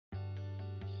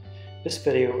This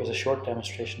video is a short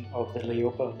demonstration of the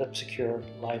LipSecure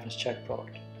liveness check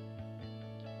product.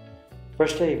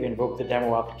 Firstly, we invoke the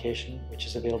demo application, which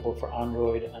is available for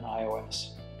Android and iOS.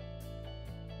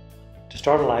 To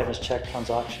start a liveness check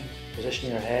transaction,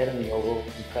 position your head in the oval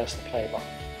and press the play button.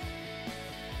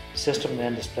 The system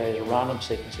then displays a random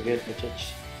sequence of 8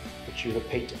 digits, which you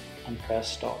repeat and press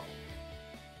stop.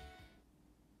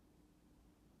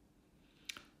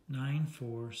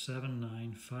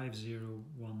 94795019.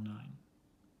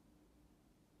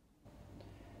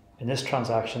 In this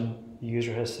transaction, the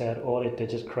user has said all 8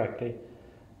 digits correctly,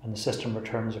 and the system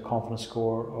returns a confidence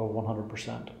score of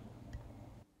 100%.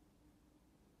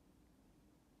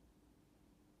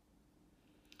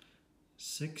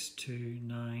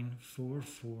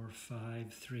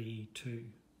 $629445332.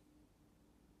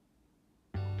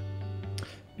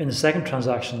 In the second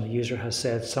transaction, the user has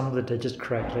said some of the digits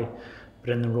correctly, but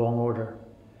in the wrong order,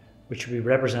 which would be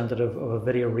representative of a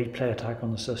video replay attack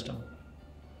on the system.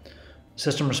 The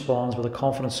system responds with a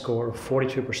confidence score of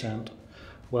 42%,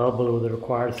 well below the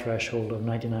required threshold of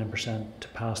 99% to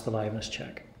pass the liveness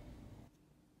check.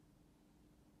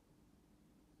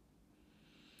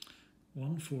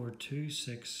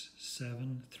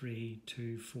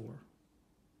 14267324.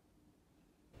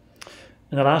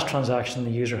 In the last transaction,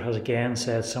 the user has again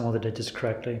said some of the digits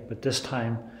correctly, but this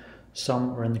time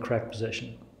some are in the correct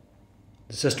position.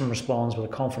 The system responds with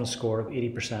a confidence score of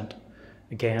 80%,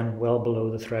 again well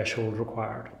below the threshold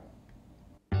required.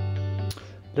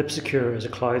 LipSecure is a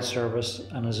cloud service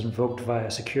and is invoked via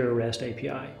a secure REST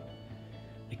API.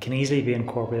 It can easily be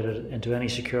incorporated into any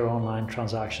secure online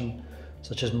transaction,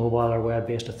 such as mobile or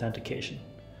web-based authentication.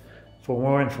 For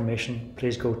more information,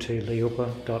 please go to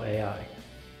liopa.ai.